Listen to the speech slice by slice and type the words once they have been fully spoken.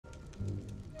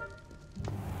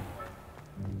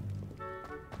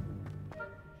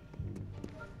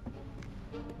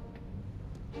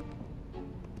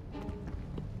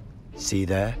See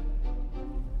there?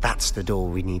 That's the door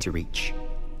we need to reach.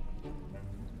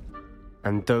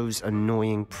 And those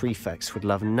annoying prefects would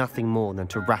love nothing more than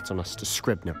to rat on us to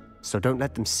Scribner, so don't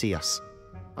let them see us.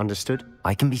 Understood?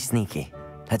 I can be sneaky.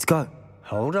 Let's go.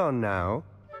 Hold on now.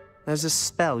 There's a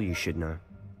spell you should know.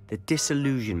 The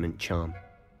Disillusionment Charm.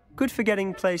 Good for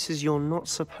getting places you're not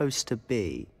supposed to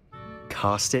be.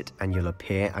 Cast it and you'll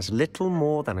appear as little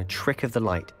more than a trick of the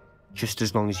light, just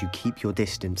as long as you keep your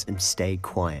distance and stay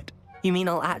quiet. You mean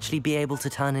I'll actually be able to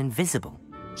turn invisible?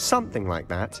 Something like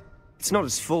that. It's not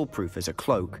as foolproof as a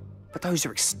cloak, but those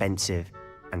are expensive.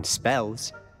 And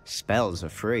spells are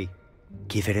free.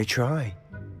 Give it a try.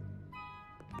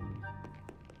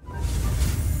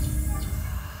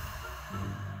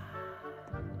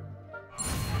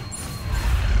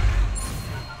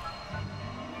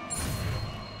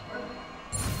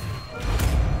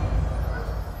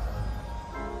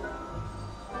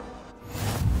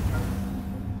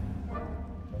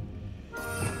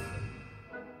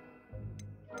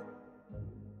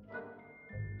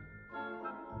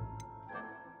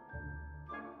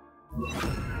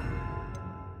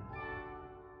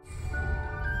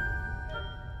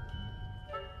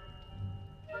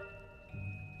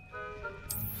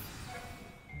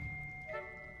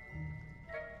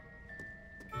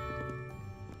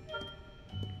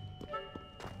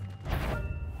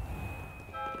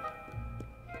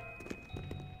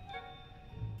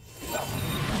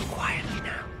 Quietly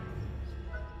now.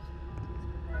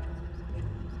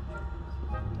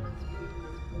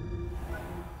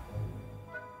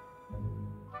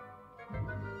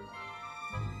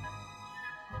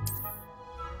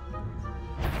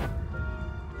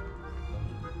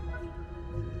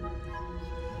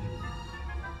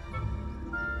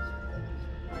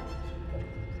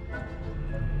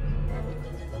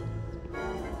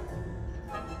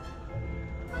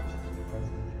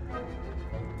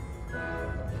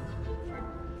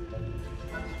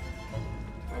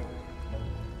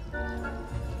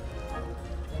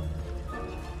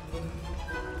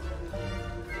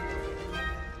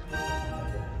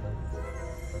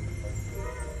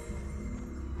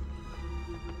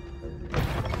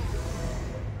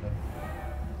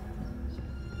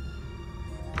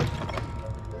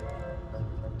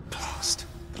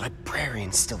 The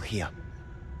librarian's still here.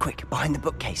 Quick, behind the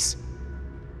bookcase.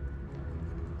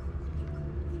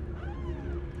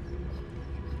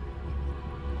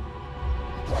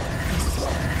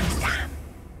 Damn!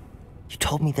 You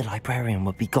told me the librarian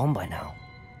would be gone by now.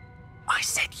 I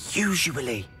said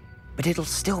usually, but it'll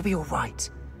still be all right.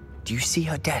 Do you see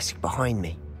her desk behind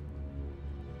me?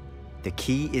 The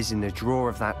key is in the drawer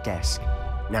of that desk.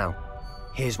 Now,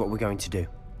 here's what we're going to do.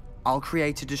 I'll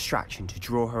create a distraction to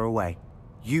draw her away.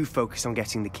 You focus on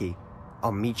getting the key.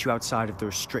 I'll meet you outside of the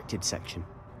restricted section.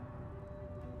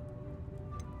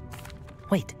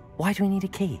 Wait, why do we need a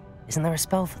key? Isn't there a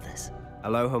spell for this?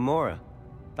 Alohomora.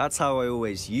 That's how I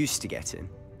always used to get in.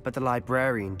 But the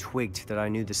librarian twigged that I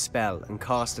knew the spell and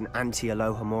cast an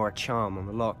anti-Alohomora charm on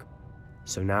the lock.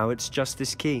 So now it's just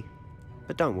this key.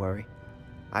 But don't worry.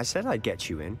 I said I'd get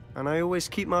you in, and I always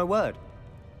keep my word.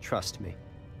 Trust me.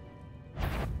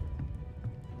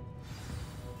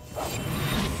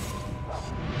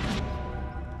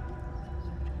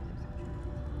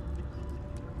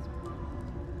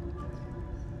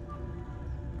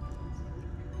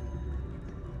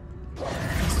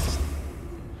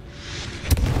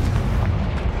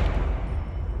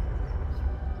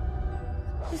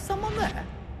 Is someone there?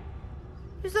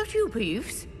 Is that you,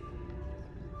 Peeves?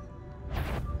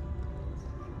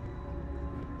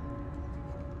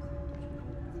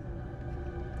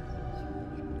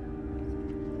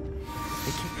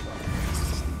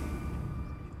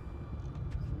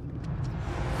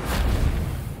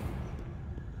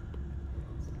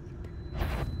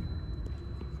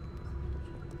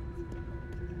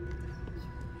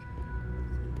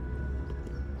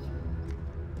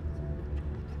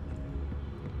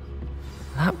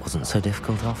 That wasn't so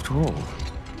difficult after all.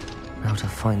 How to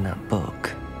find that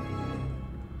book.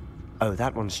 Oh,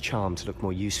 that one's charmed to look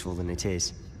more useful than it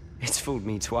is. It's fooled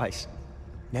me twice.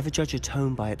 Never judge a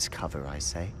tome by its cover, I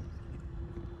say.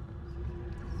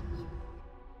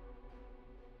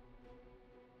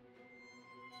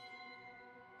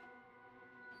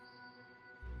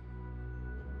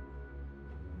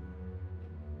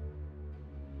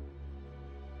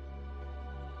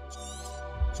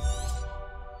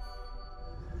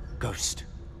 Ghost,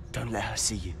 don't let her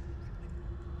see you.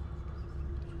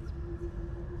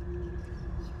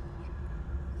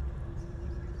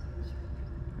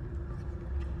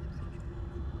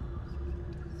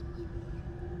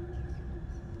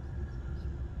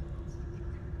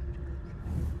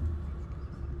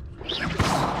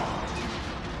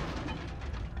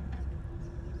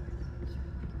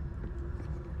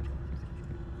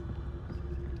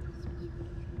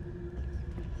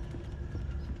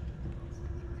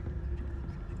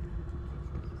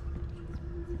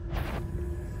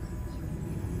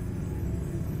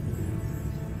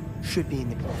 should be in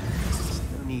the closet.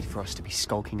 No need for us to be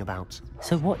skulking about.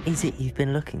 So what is it you've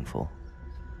been looking for?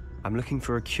 I'm looking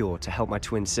for a cure to help my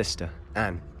twin sister,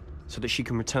 Anne, so that she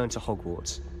can return to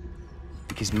Hogwarts.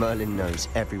 Because Merlin knows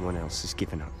everyone else has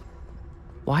given up.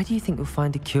 Why do you think you'll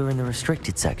find a cure in the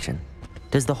restricted section?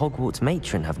 Does the Hogwarts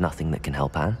matron have nothing that can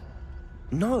help Anne?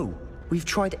 No! We've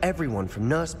tried everyone from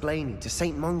Nurse Blaney to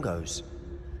St. Mungo's.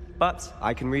 But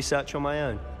I can research on my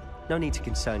own. No need to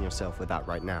concern yourself with that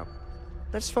right now.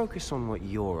 Let's focus on what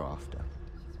you're after.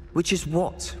 Which is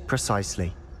what,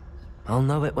 precisely? I'll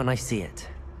know it when I see it.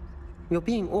 You're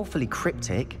being awfully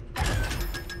cryptic.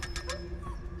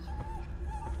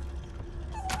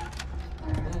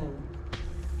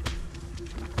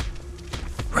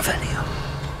 Revelio.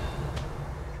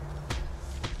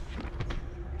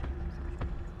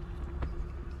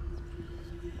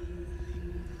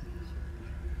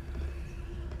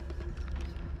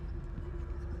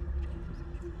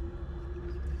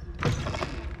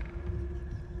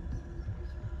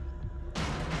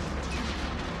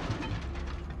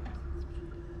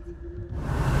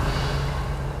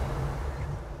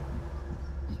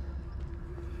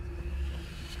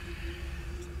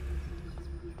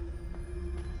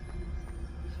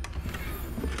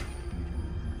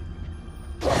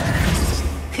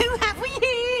 Who have we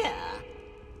here?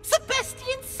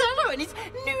 Sebastian Cello and his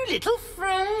new little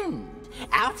friend,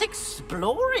 out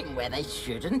exploring where they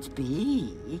shouldn't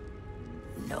be.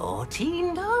 Naughty,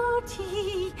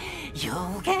 naughty,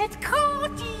 you'll get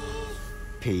caughty.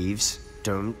 Peeves,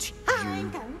 don't I'm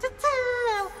you... going to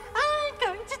tell, I'm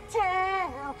going to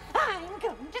tell, I'm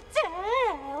going to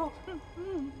tell.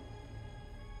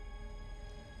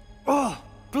 Oh,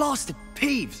 blasted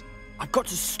Peeves! I've got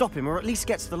to stop him, or at least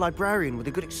get to the librarian with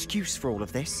a good excuse for all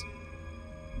of this.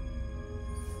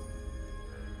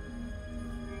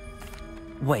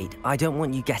 Wait, I don't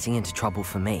want you getting into trouble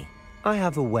for me. I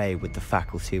have a way with the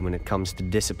faculty when it comes to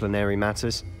disciplinary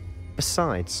matters.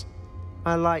 Besides,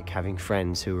 I like having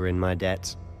friends who are in my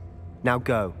debt. Now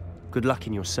go. Good luck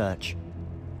in your search.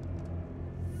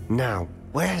 Now,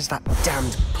 where has that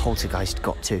damned poltergeist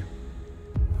got to?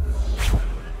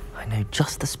 I know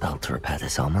just the spell to repair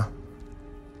this armor.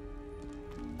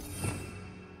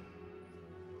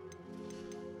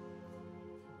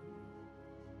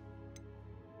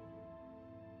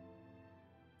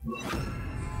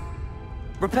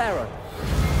 Reparo!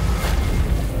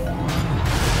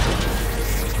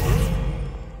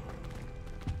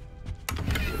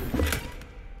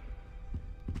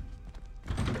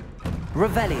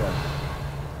 Revelio!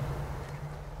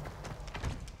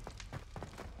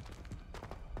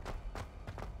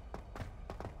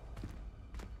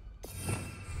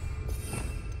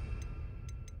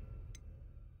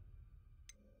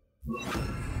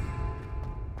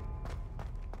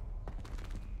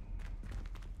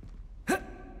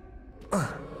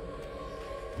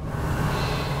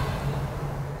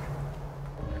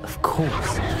 Of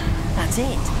course. That's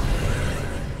it.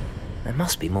 There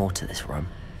must be more to this room.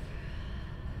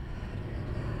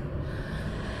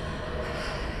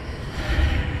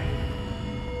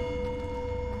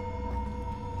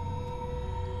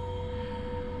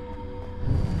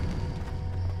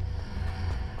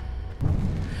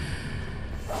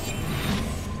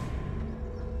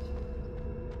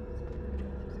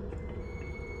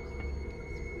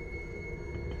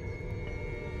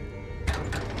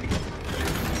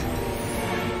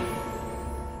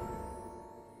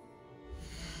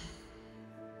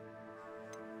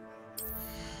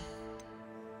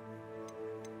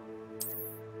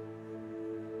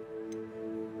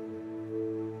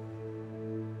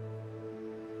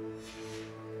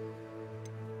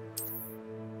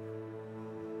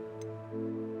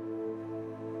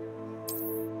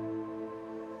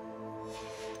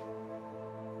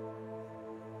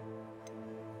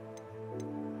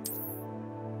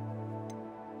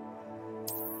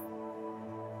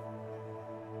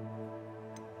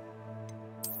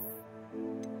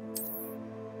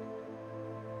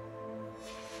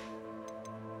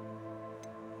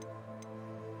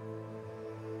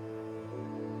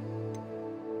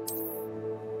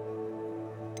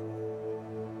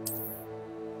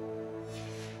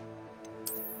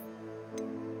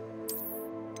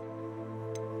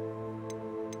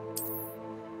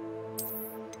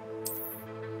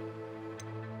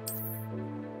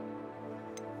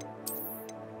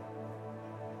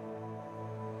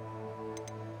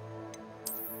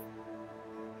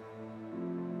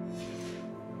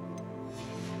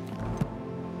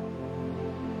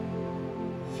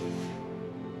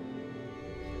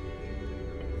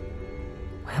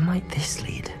 Where might this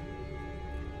lead?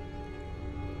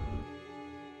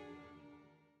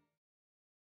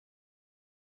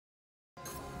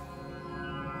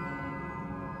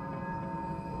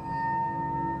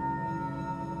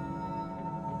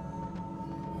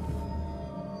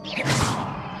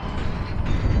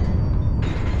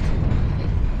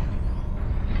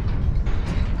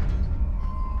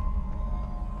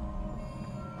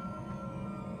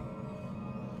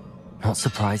 Not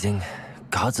surprising.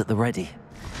 Guards at the ready.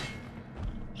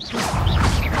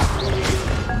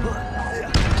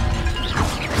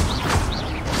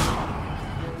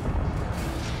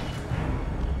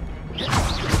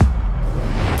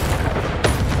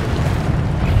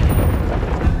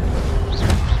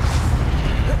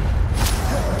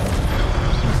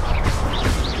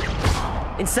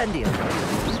 Incendio.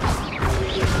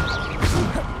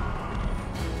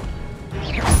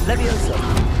 Levioso.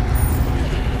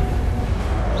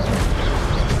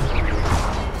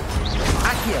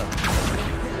 Accio.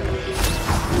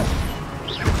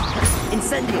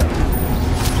 Incendio.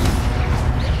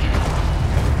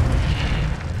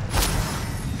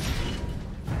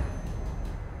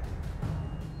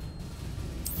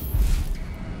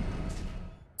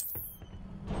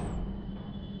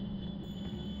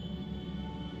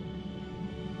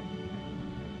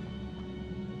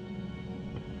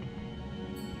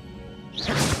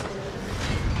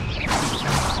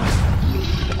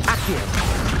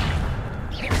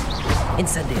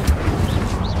 Incendio.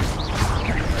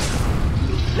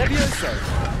 Levioso.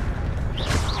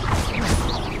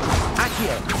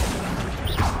 Accio.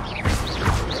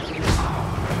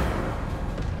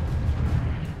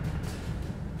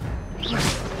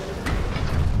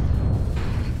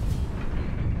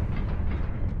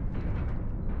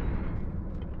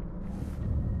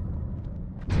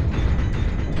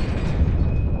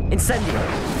 Incendio.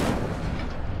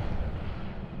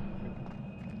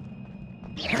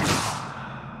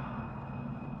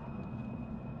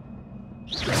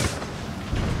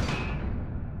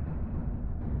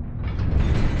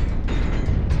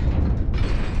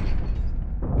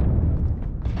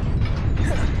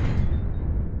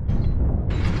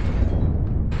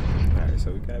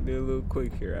 So we gotta be a little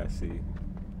quick here, I see.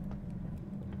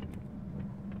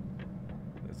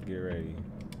 Let's get ready.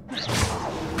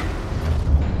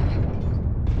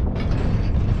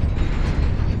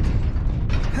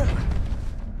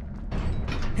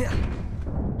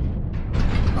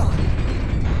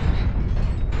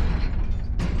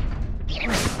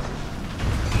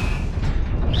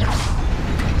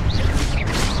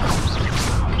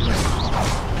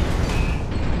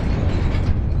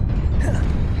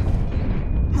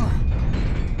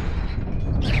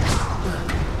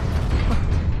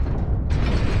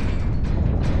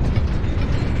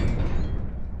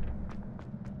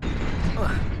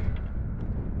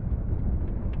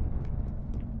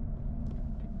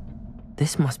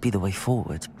 This must be the way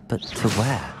forward, but to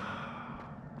where?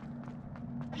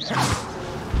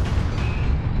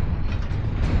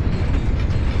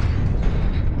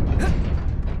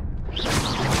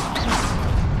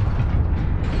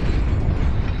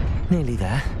 Nearly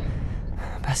there.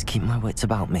 Best keep my wits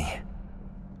about me.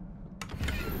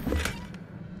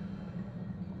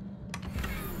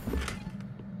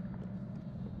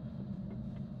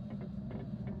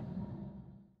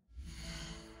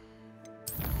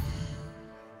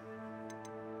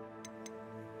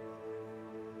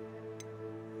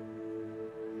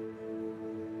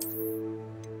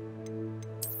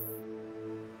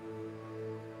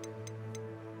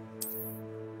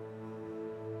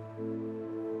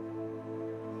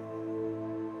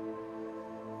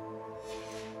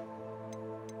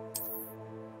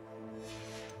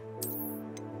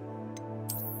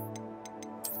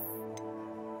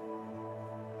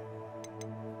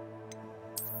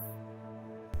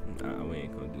 Nah, we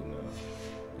ain't gonna do no.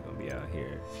 We're gonna be out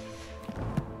here.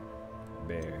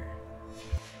 Bear.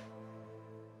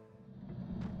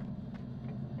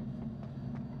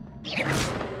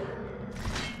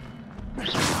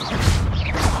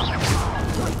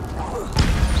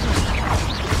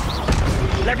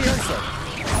 Levioso.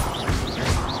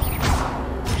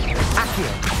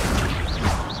 Accio.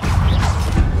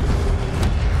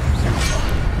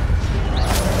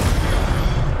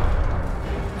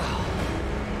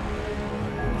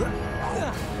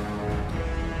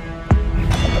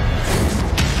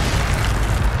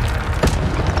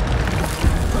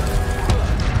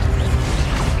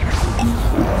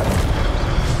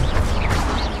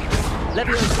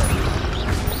 Levioso.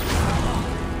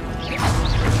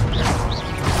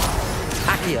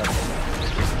 Accio.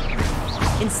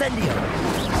 Incendio.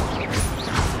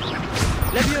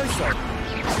 Levioso.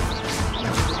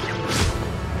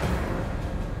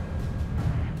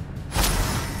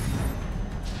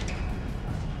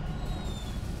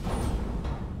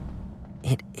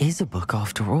 It is a book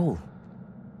after all.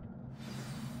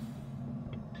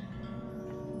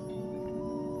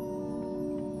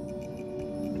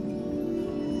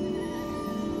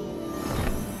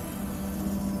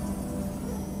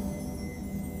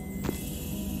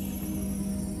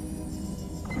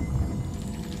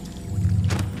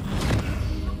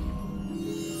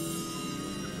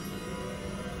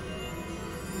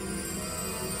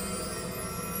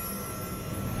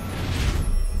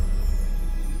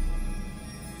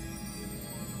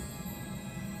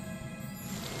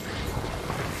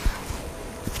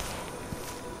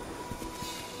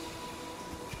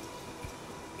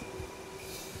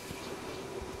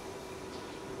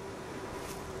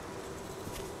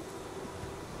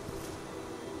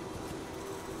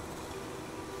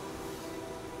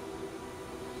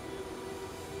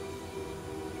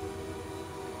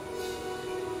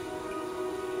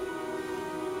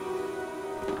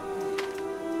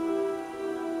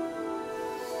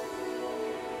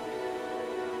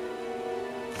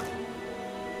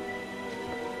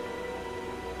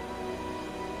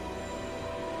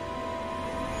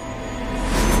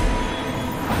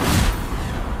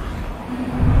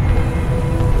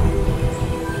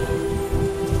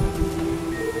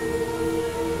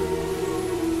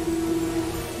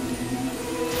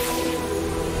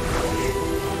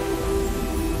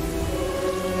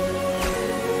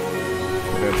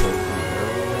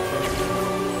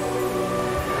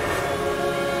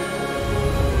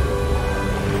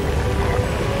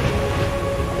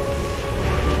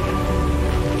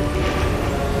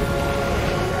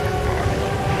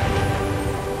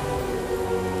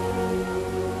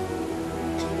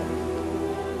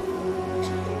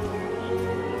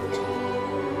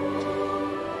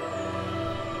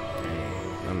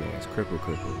 Cripple.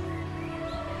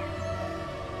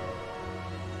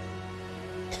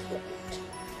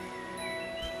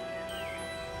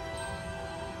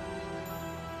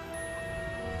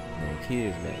 Man,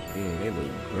 kids back then, they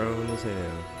look grown as hell.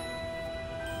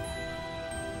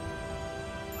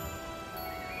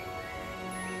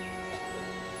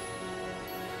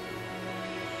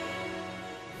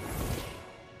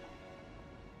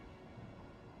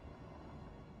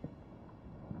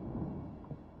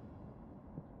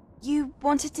 You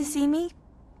wanted to see me?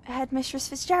 Headmistress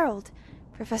Fitzgerald,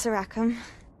 Professor Rackham.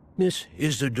 Miss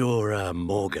Isadora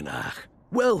Morganach,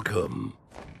 welcome.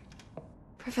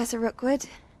 Professor Rookwood,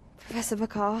 Professor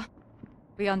Bakar.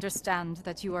 We understand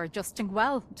that you are adjusting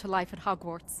well to life at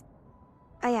Hogwarts.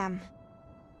 I am.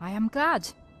 I am glad.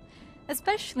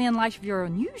 Especially in light of your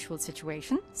unusual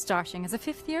situation, starting as a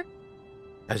 5th year.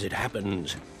 As it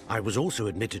happens, I was also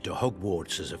admitted to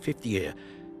Hogwarts as a 5th year.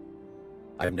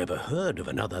 I've never heard of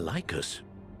another like us.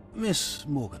 Miss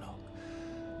Morganach,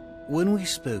 when we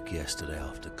spoke yesterday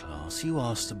after class, you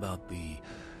asked about the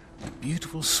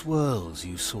beautiful swirls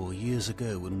you saw years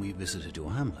ago when we visited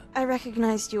your hamlet. I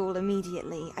recognized you all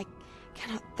immediately. I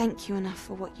cannot thank you enough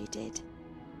for what you did.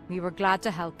 We were glad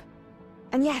to help.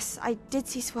 And yes, I did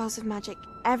see swirls of magic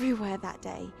everywhere that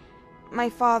day. My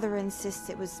father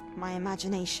insists it was my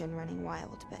imagination running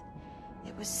wild, but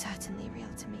it was certainly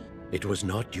real to me. It was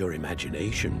not your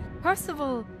imagination.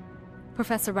 Percival,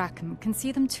 Professor Rackham can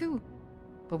see them too.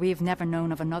 But we've never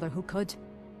known of another who could.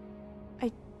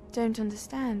 I don't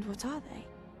understand. What are they?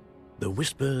 The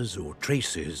whispers or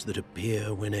traces that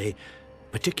appear when a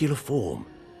particular form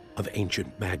of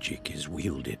ancient magic is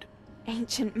wielded.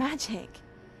 Ancient magic?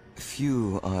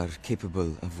 Few are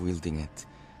capable of wielding it.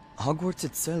 Hogwarts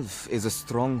itself is a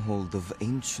stronghold of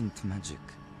ancient magic.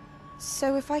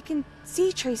 So if I can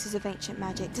see traces of ancient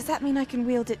magic, does that mean I can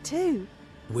wield it too?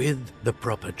 With the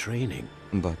proper training.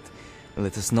 But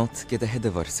let us not get ahead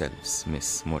of ourselves,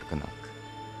 Miss Morganach.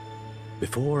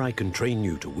 Before I can train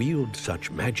you to wield such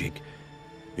magic,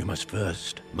 you must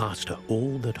first master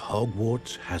all that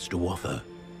Hogwarts has to offer.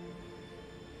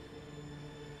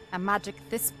 A magic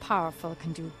this powerful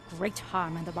can do great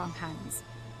harm in the wrong hands.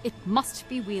 It must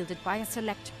be wielded by a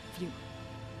select few.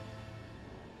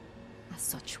 As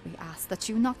such, we ask that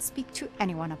you not speak to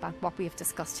anyone about what we have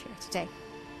discussed here today.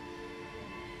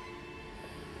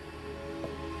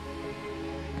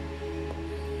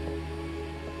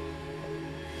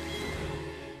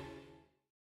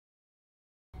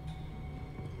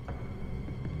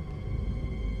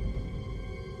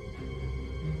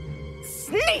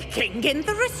 Sneaking in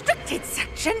the restricted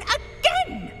section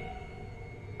again!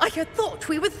 I had thought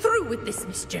we were through with this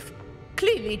mischief.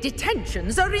 Clearly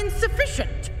detentions are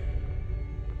insufficient.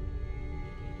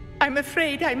 I'm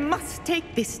afraid I must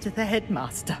take this to the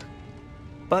headmaster.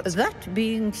 But that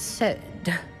being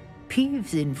said,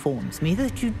 Peeves informs me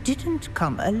that you didn't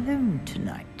come alone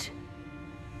tonight.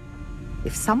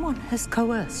 If someone has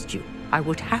coerced you, I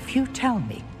would have you tell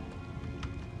me.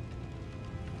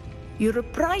 You're a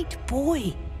bright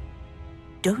boy.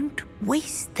 Don't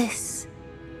waste this.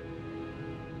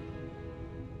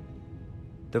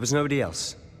 There was nobody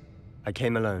else. I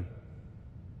came alone.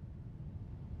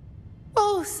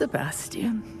 Oh,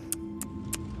 Sebastian.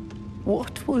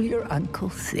 What will your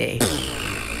uncle say?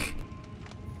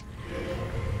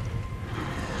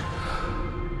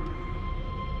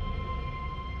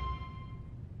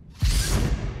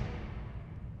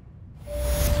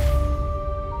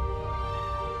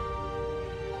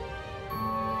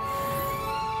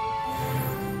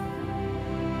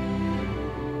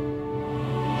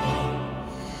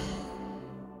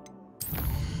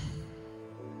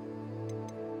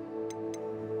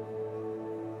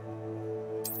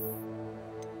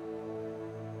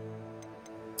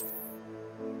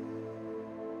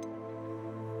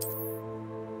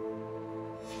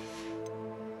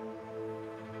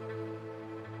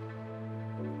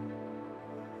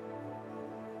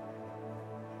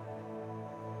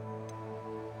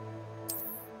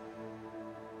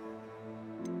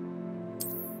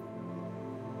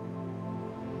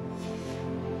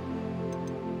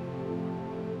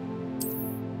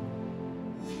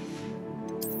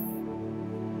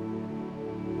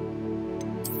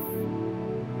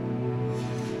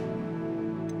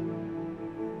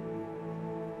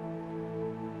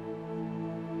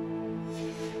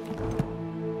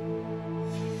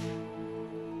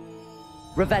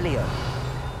 Revelio.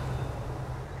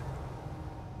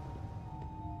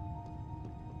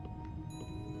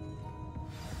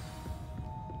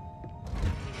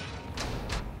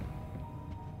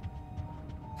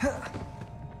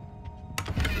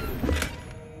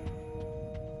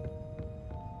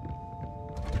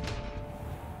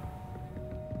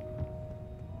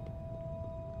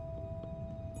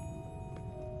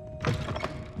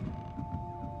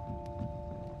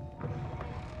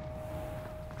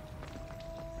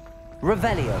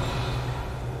 Revelio.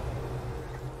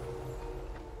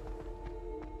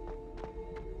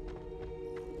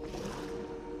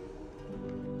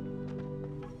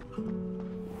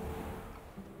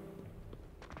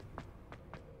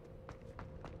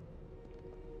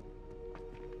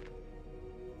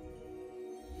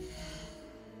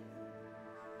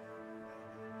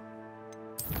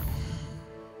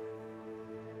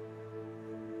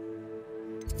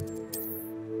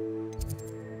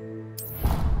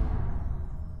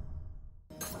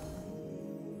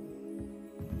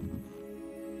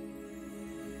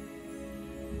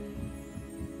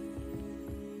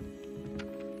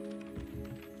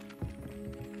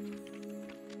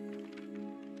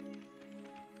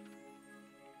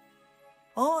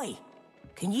 Oi,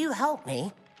 can you help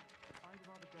me?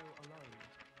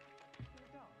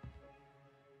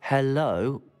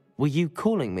 Hello? Were you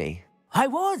calling me? I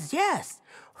was, yes.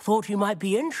 Thought you might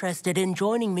be interested in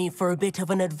joining me for a bit of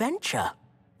an adventure.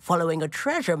 Following a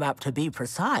treasure map, to be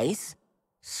precise.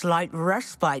 Slight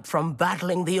respite from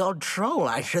battling the odd troll,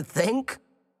 I should think.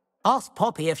 Asked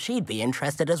Poppy if she'd be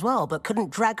interested as well, but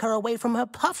couldn't drag her away from her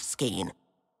puff skein.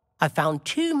 I found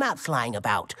 2 maps lying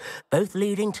about, both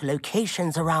leading to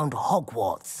locations around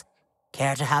Hogwarts.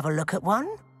 Care to have a look at one?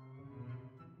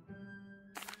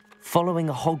 Following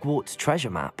a Hogwarts treasure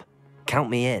map?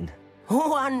 Count me in.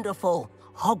 Wonderful.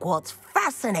 Hogwarts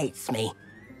fascinates me.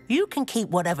 You can keep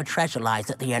whatever treasure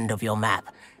lies at the end of your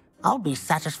map. I'll be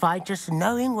satisfied just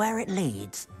knowing where it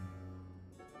leads.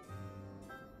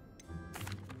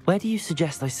 Where do you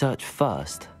suggest I search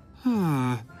first?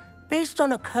 Based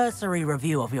on a cursory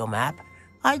review of your map,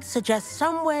 I'd suggest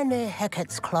somewhere near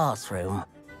Hecat's classroom.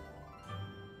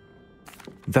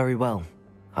 Very well.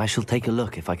 I shall take a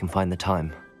look if I can find the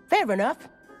time. Fair enough.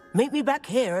 Meet me back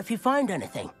here if you find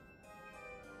anything.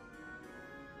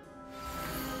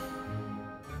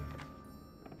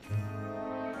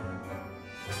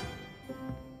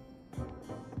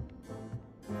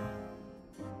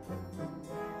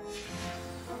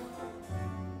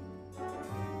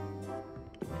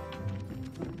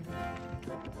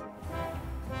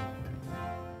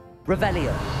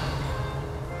 Revelio.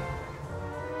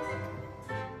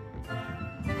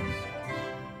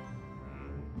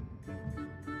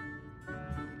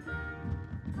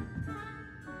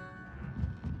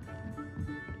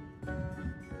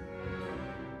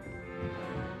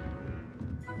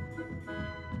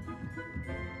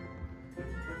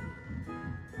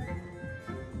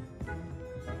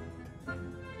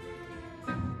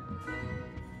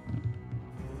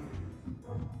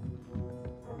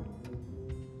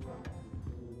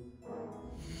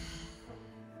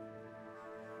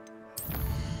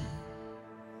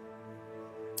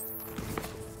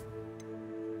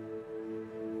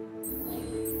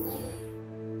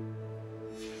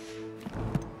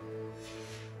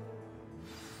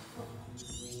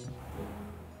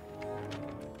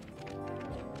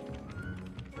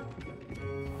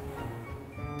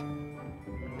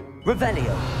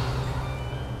 Revelio.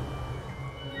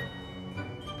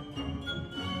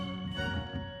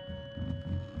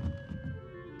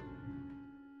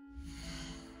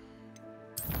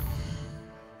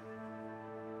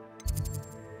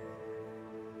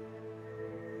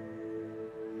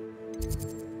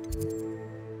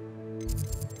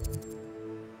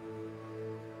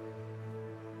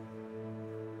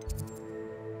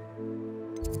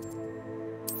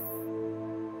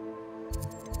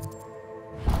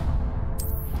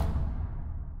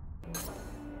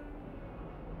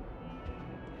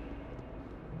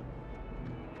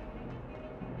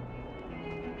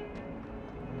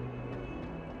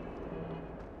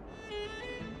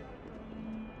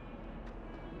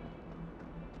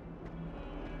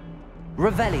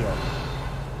 Revelio.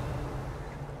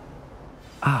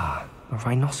 Ah, a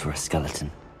rhinoceros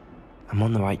skeleton. I'm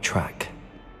on the right track.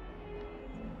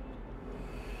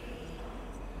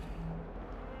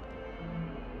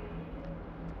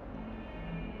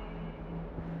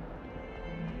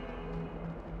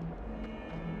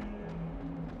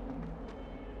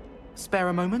 Spare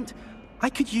a moment? I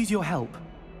could use your help.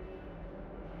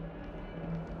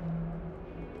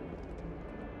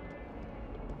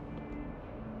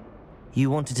 You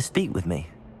wanted to speak with me?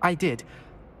 I did.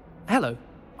 Hello,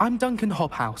 I'm Duncan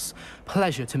Hobhouse.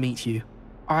 Pleasure to meet you.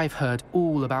 I've heard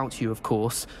all about you, of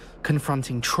course,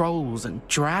 confronting trolls and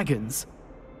dragons.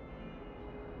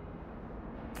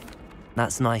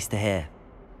 That's nice to hear.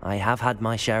 I have had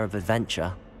my share of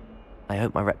adventure. I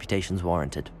hope my reputation's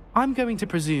warranted. I'm going to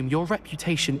presume your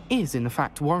reputation is in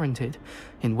fact warranted,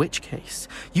 in which case,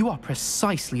 you are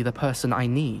precisely the person I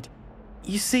need.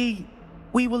 You see,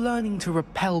 we were learning to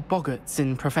repel boggarts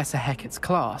in Professor Hecat's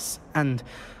class, and,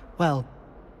 well,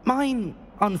 Mine,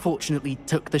 unfortunately,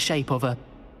 took the shape of a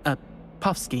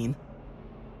puffskein.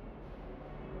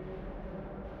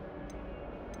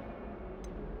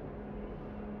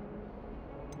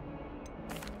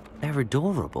 They're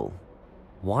adorable.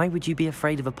 Why would you be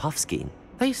afraid of a puffskein?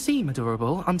 They seem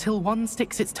adorable until one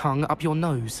sticks its tongue up your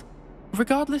nose.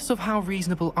 Regardless of how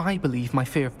reasonable I believe my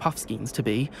fear of puffskeins to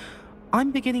be,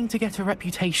 I'm beginning to get a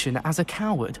reputation as a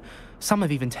coward. Some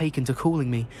have even taken to calling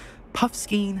me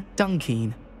Puffskein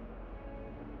Dunkeen.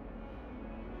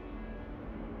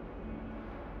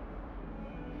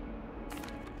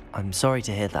 I'm sorry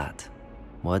to hear that.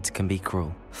 Words can be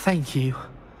cruel. Thank you.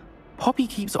 Poppy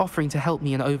keeps offering to help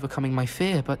me in overcoming my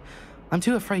fear, but I'm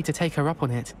too afraid to take her up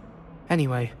on it.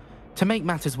 Anyway, to make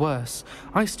matters worse,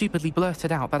 I stupidly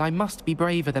blurted out that I must be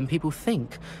braver than people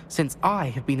think, since I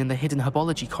have been in the hidden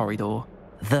herbology corridor.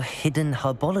 The hidden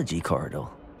herbology corridor?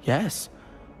 Yes.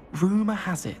 Rumour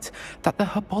has it that the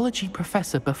herbology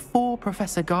professor before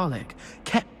Professor Garlic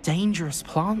kept dangerous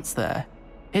plants there.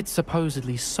 It's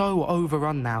supposedly so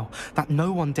overrun now that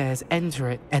no one dares enter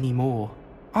it anymore.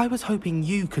 I was hoping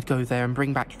you could go there and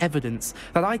bring back evidence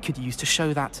that I could use to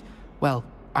show that, well,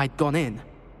 I'd gone in.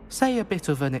 Say a bit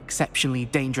of an exceptionally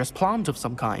dangerous plant of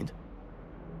some kind.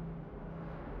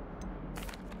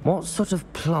 What sort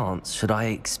of plants should I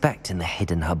expect in the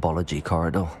hidden herbology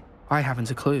corridor? I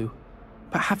haven't a clue.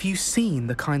 But have you seen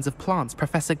the kinds of plants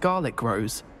Professor Garlic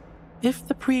grows? If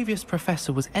the previous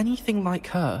professor was anything like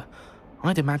her,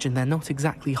 I'd imagine they're not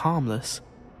exactly harmless.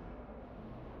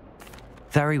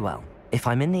 Very well. If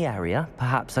I'm in the area,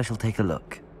 perhaps I shall take a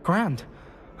look. Grand.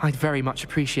 I'd very much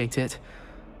appreciate it.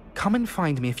 Come and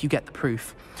find me if you get the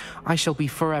proof. I shall be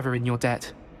forever in your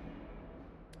debt.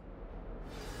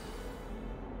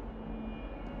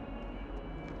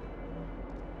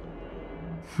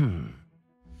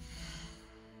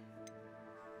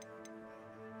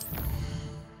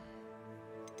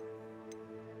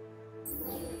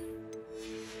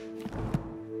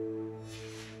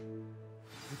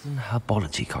 Hidden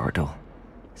herbology corridor.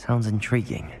 Sounds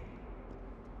intriguing.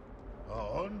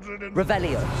 100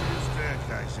 Revelio.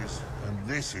 staircases, and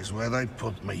this is where they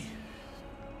put me.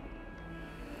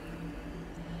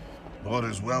 Might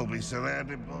as well be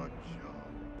surrounded by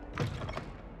charm.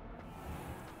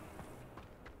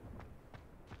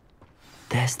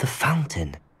 There's the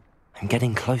fountain. I'm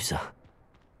getting closer.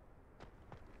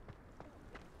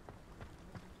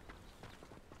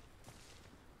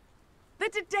 The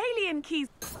Daedalian keys.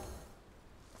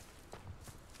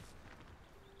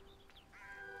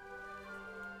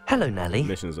 Hello, Nellie.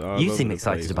 Missions are You all seem over the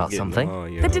excited place. about We're getting something. them all,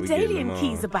 yeah, The we're getting Daedalian them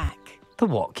keys all. are back. The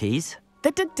what keys?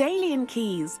 The Daedalian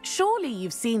keys. Surely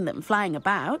you've seen them flying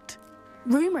about.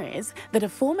 Rumour is that a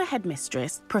former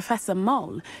headmistress, Professor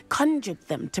Moll, conjured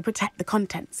them to protect the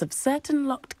contents of certain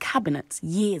locked cabinets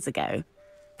years ago.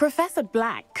 Professor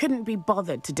Black couldn't be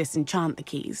bothered to disenchant the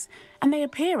keys, and they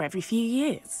appear every few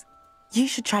years. You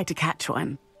should try to catch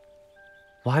one.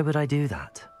 Why would I do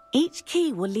that? Each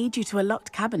key will lead you to a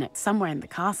locked cabinet somewhere in the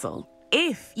castle.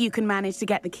 If you can manage to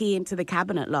get the key into the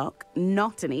cabinet lock,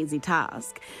 not an easy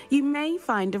task, you may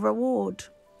find a reward.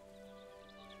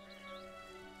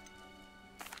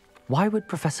 Why would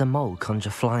Professor Mole conjure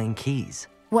flying keys?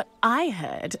 What I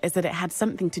heard is that it had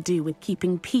something to do with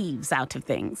keeping Peeves out of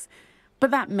things.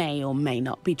 But that may or may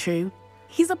not be true.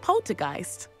 He's a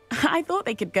poltergeist. I thought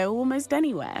they could go almost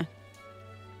anywhere.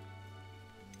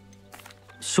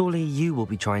 Surely you will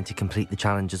be trying to complete the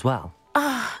challenge as well.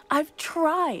 I've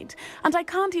tried, and I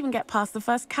can't even get past the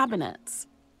first cabinets.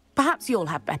 Perhaps you'll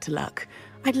have better luck.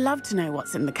 I'd love to know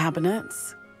what's in the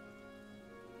cabinets.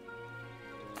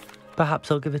 Perhaps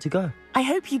I'll give it a go. I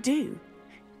hope you do.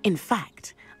 In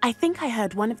fact, I think I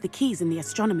heard one of the keys in the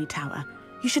astronomy tower.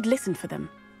 You should listen for them.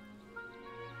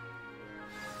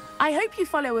 I hope you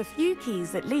follow a few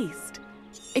keys at least.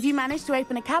 If you manage to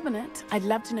open a cabinet, I'd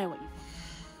love to know what you...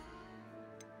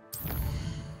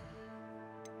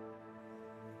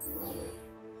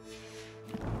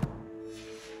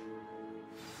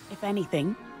 If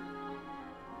anything.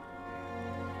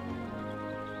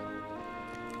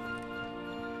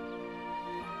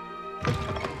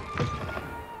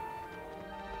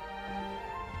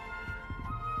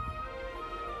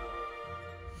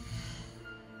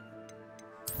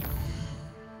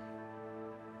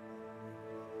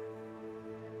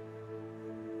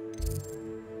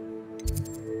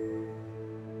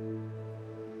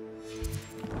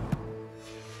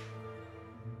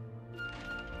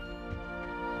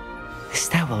 This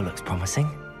stairwell looks promising.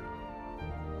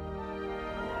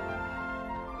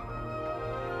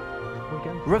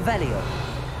 Revelio.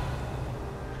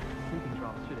 Sleeping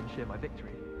drafts should ensure my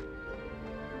victory.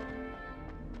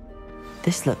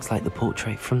 This looks like the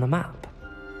portrait from the map.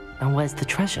 And where's the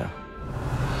treasure?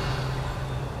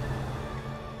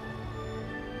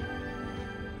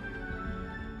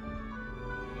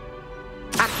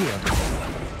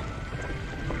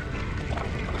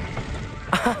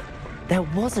 There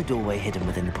was a doorway hidden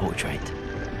within the portrait.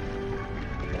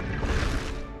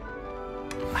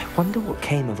 I wonder what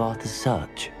came of Arthur's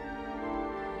search.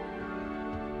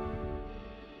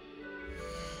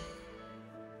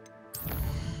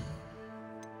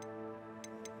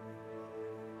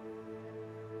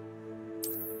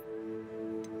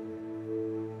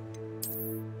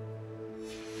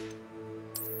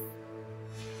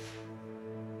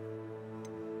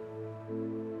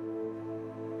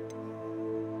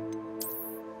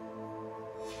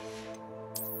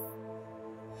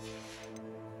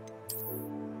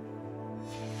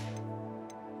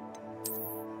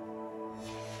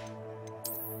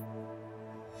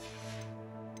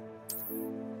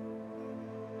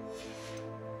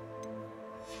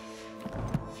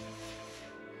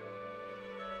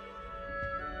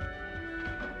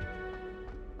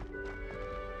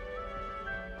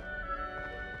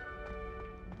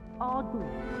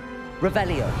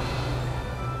 Revelio.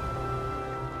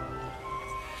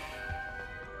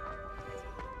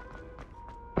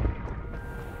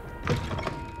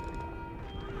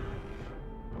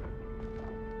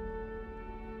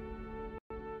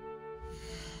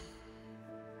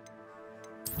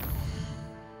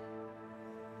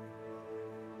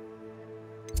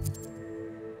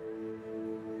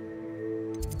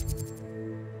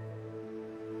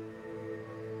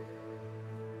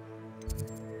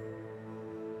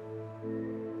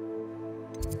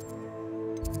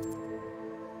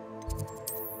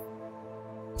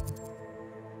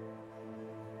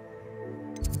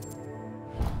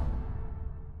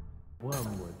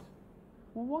 Wormwood.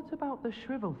 What about the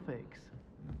shrivel figs?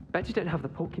 Bet you don't have the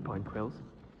porcupine quills.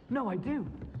 No, I do.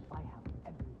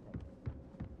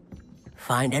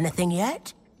 Find anything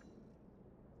yet?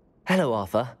 Hello,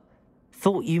 Arthur.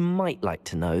 Thought you might like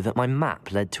to know that my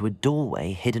map led to a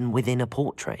doorway hidden within a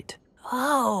portrait.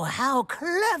 Oh, how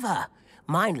clever!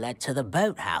 Mine led to the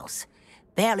boathouse.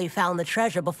 Barely found the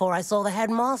treasure before I saw the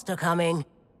headmaster coming.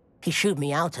 He shooed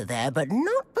me out of there, but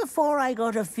not before I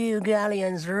got a few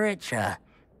galleons richer.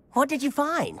 What did you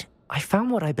find? I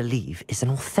found what I believe is an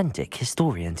authentic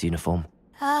historian's uniform.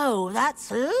 Oh,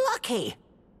 that's lucky.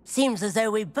 Seems as though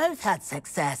we both had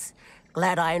success.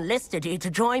 Glad I enlisted you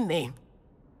to join me.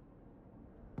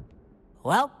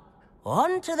 Well,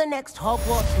 on to the next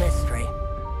Hogwarts mystery.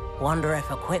 Wonder if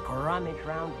a quick rummage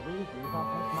round Weasley's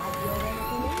office might yield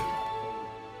anything interesting.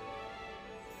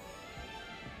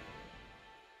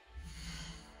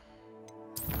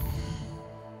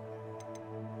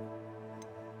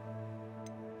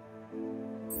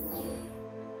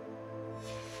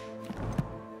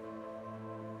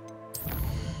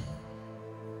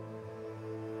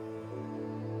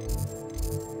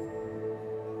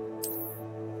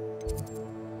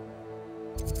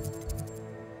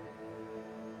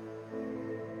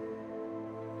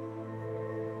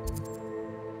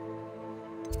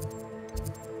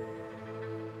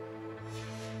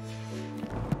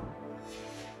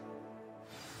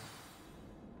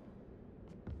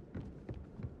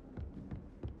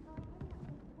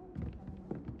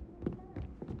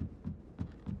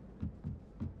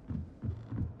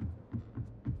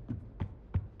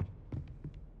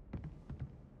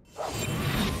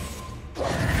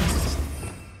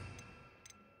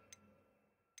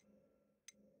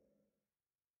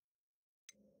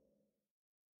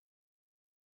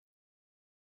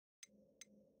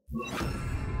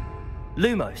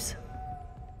 Lumos.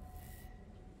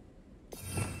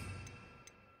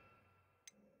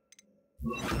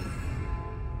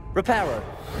 Reparo.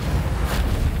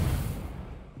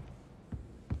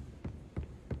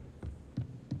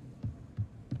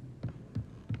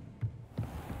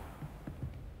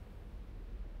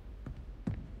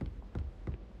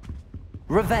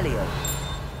 Revelio.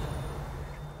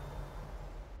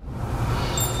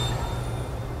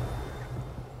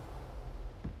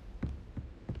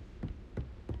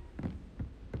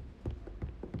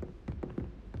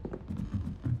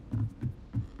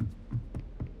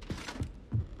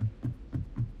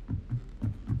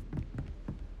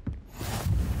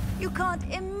 You can't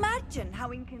imagine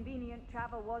how inconvenient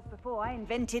travel was before I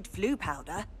invented flu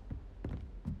powder.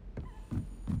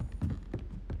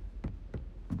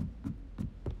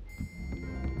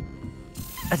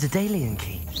 A Daedalian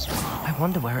key. I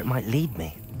wonder where it might lead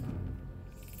me.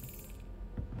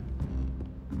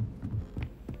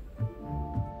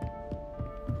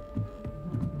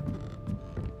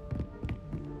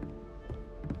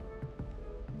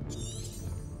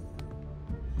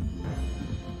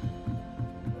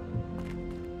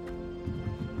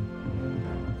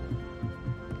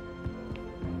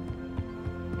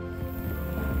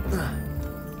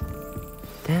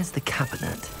 there's the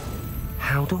cabinet.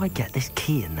 How do I get this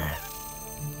key in there?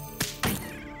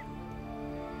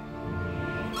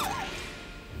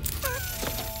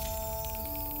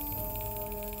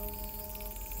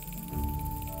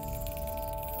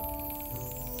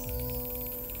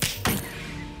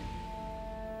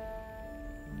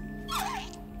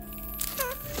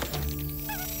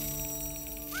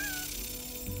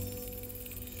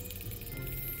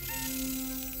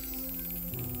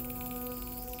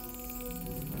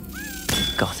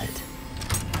 Got it.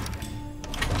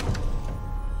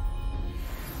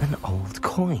 An old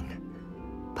coin.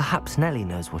 Perhaps Nellie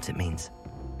knows what it means.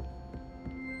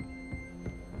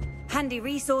 Handy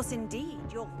resource indeed,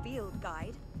 your field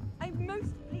guide. I'm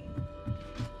most pleased.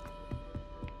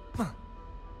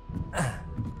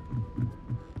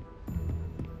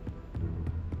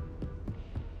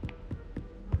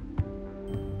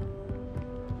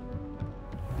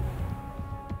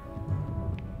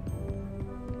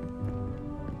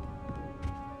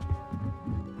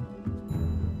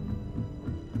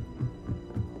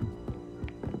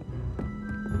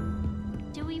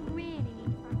 Do we really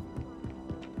need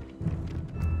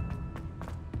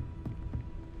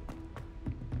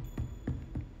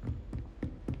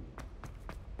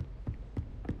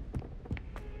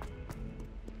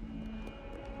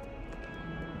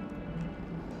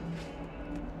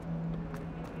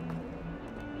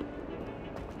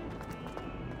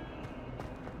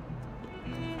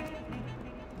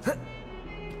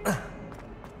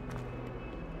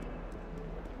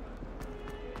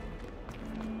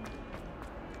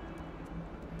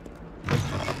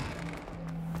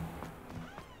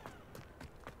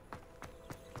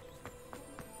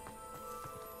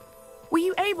Were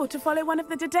you able to follow one of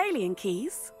the Daedalian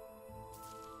keys?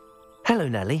 Hello,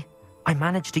 Nellie. I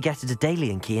managed to get a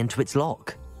Daedalian key into its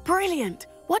lock. Brilliant!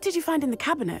 What did you find in the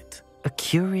cabinet? A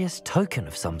curious token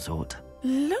of some sort.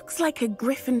 Looks like a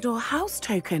Gryffindor house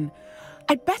token.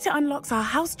 I bet it unlocks our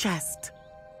house chest.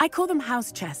 I call them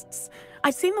house chests.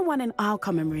 I've seen the one in our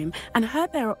common room and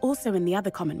heard there are also in the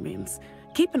other common rooms.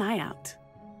 Keep an eye out.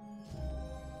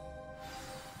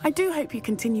 I do hope you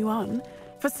continue on.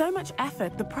 For so much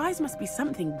effort, the prize must be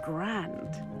something grand.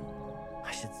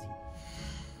 I should see.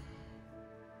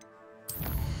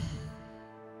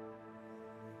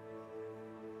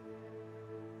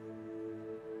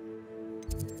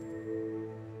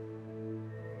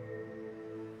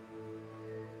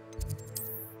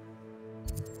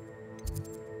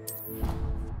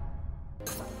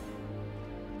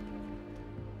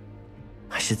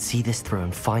 I should see this through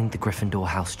and find the Gryffindor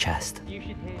house chest. You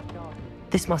should hear Charlie.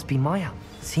 This must be my house.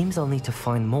 Seems I'll need to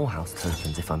find more house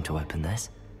tokens if I'm to open this.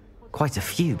 Quite a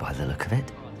few by the look of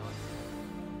it.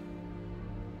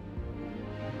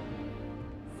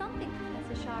 something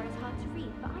Professor Shah is hard to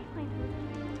read, but I find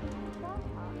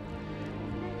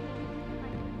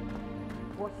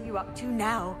What are you up to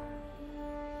now?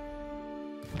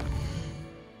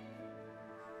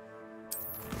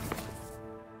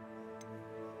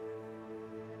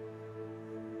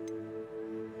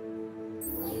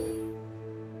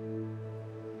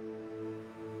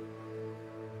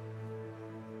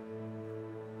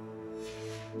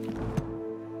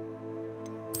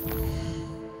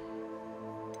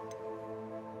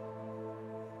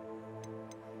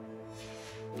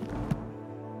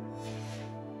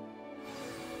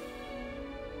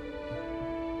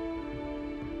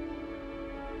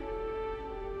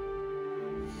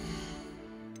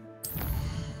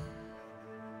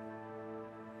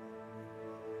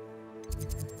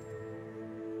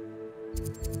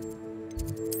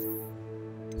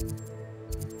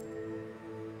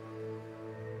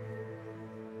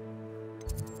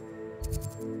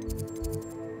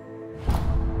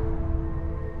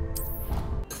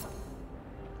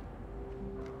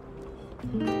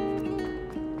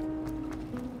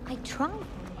 I tried.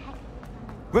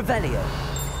 Revelio.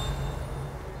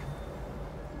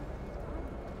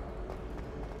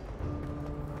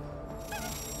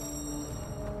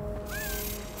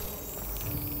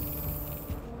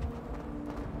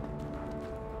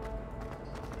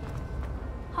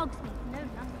 Hogsmeade, no,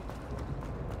 nothing.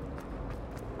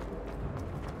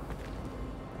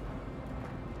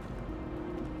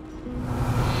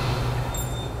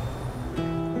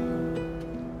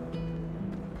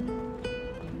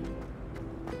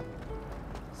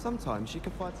 Sometimes you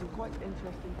can find some quite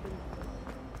interesting things.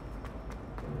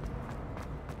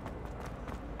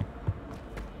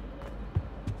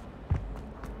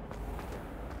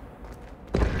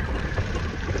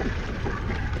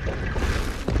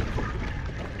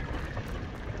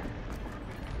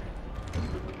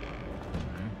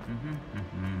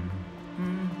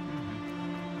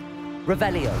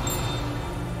 Revelio.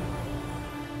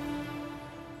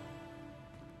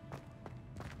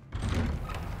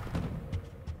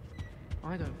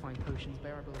 I don't find potions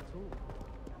bearable at all.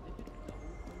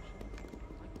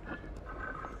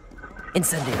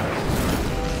 Incendio!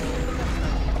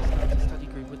 Study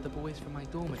group with the boys from my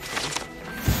dormitory.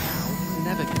 Now,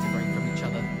 never get a break from each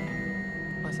other.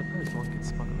 I suppose one could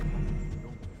smuggle them back into the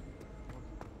dormitory.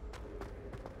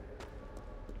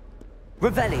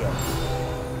 Revelio!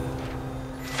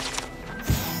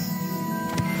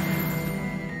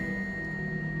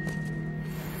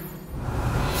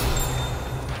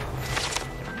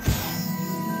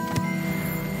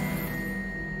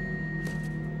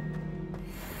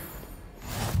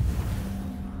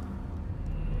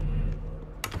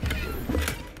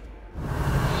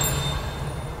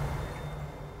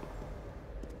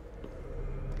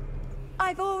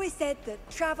 I've always said that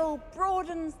travel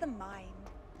broadens the mind.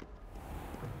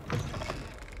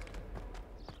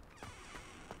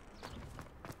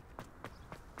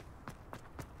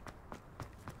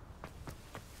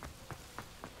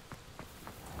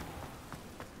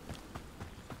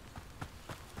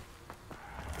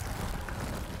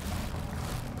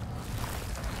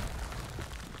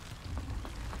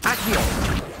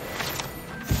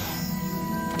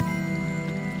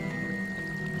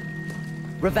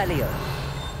 Revelio.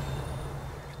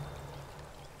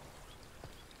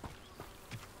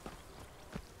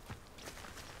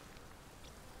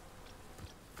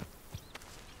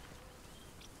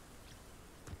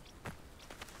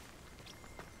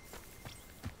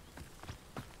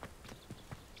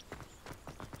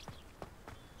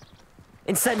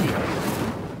 Incendio.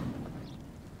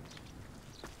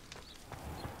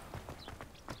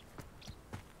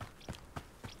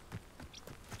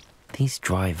 These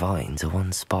dry vines are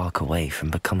one spark away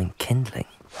from becoming kindling.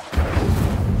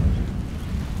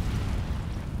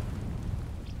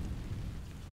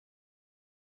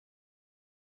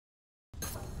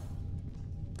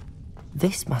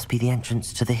 This must be the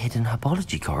entrance to the hidden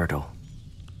herbology corridor.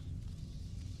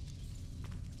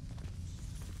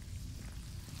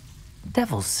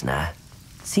 Devil's Snare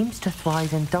seems to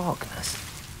thrive in darkness.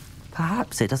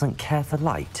 Perhaps it doesn't care for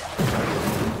light.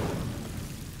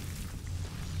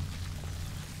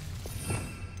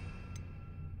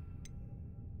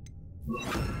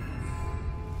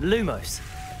 Lumos.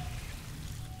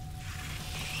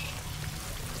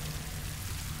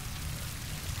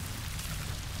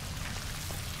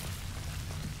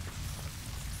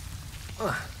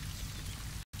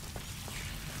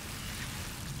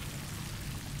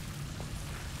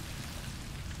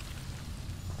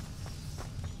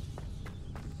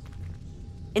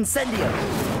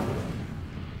 Incendio!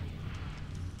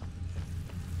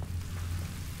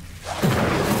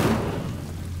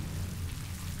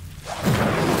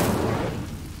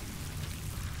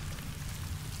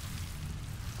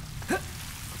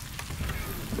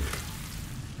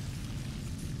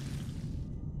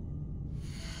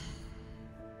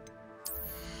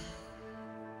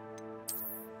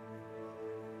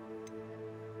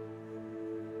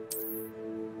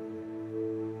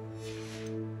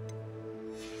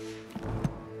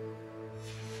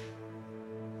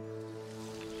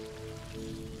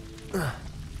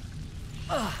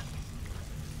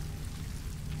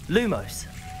 Lumos.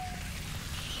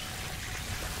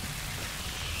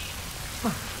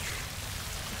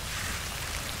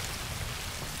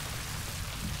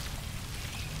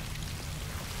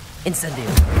 Incendio.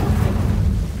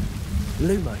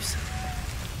 Lumos.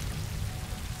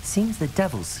 Seems the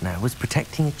Devil's Snare was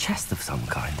protecting a chest of some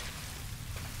kind.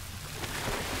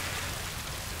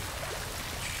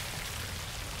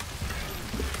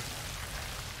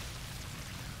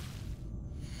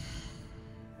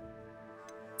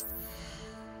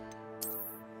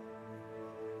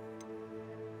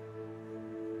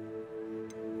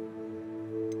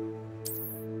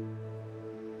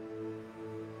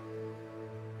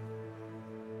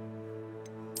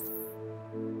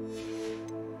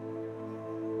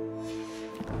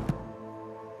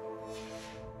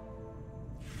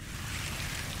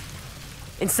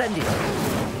 Incendio!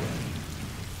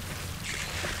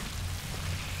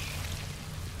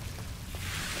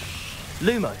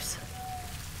 Lumos!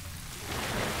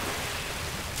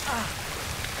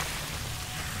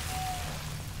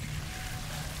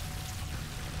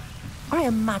 I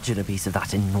imagine a piece of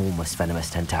that enormous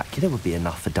venomous tentacular would be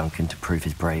enough for Duncan to prove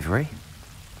his bravery.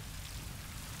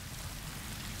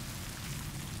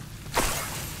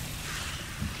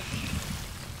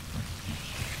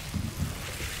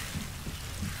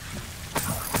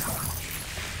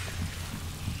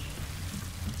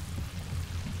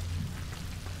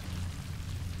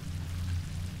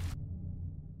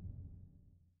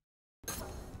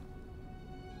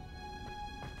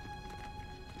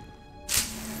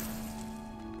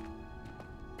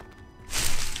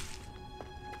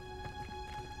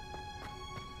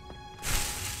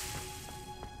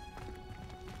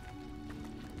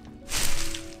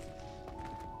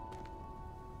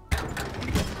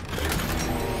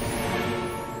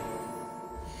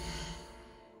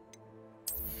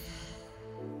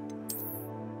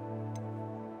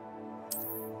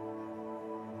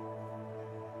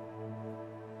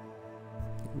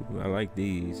 Ooh, I like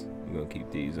these. We're gonna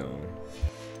keep these on.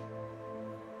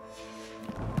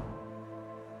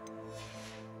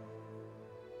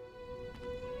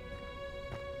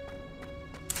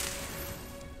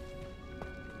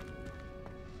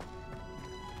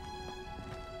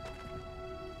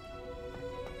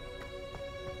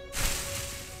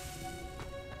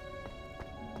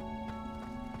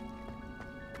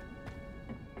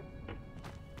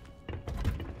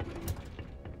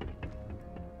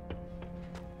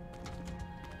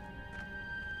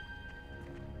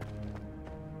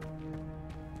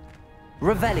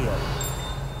 Revelio.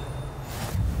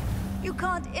 You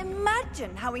can't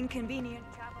imagine how inconvenient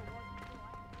travel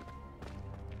was.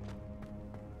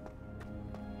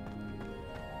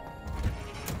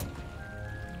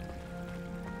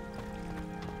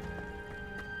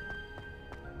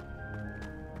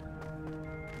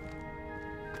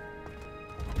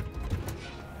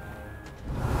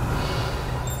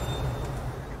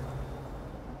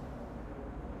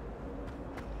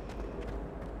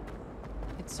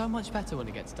 It's so much better when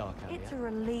it gets dark out It's here. a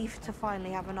relief to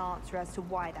finally have an answer as to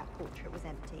why that portrait was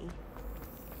empty.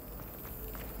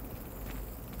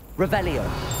 Revelio.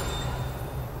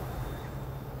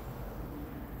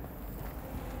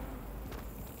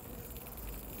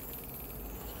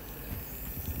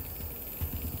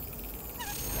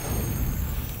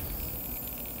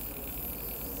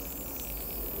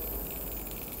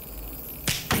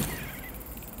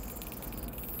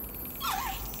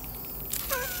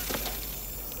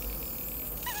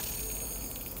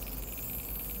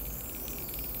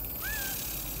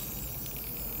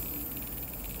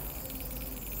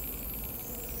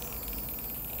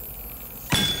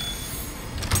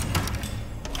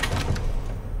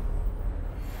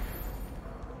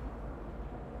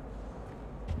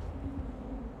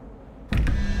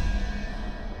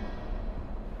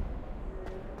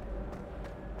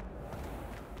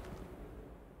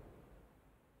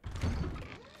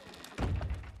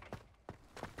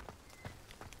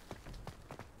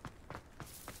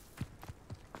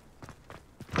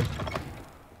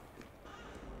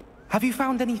 Have you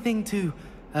found anything to,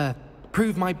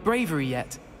 prove my bravery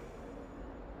yet?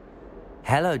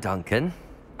 Hello, Duncan.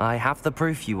 I have the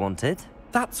proof you wanted.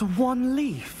 That's one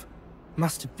leaf.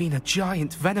 Must have been a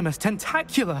giant venomous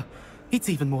tentacula. It's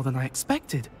even more than I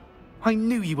expected. I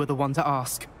knew you were the one to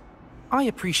ask. I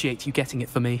appreciate you getting it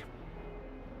for me.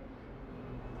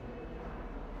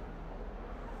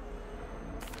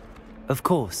 Of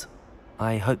course.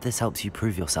 I hope this helps you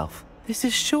prove yourself. This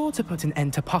is sure to put an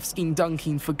end to Puffskein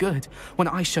Dunkeen for good when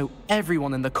I show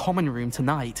everyone in the common room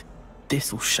tonight.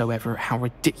 This'll show Everett how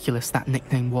ridiculous that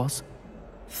nickname was.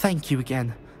 Thank you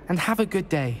again, and have a good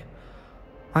day.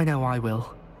 I know I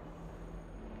will.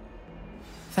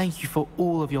 Thank you for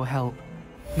all of your help.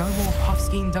 No more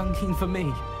Puffskein Dunkeen for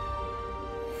me.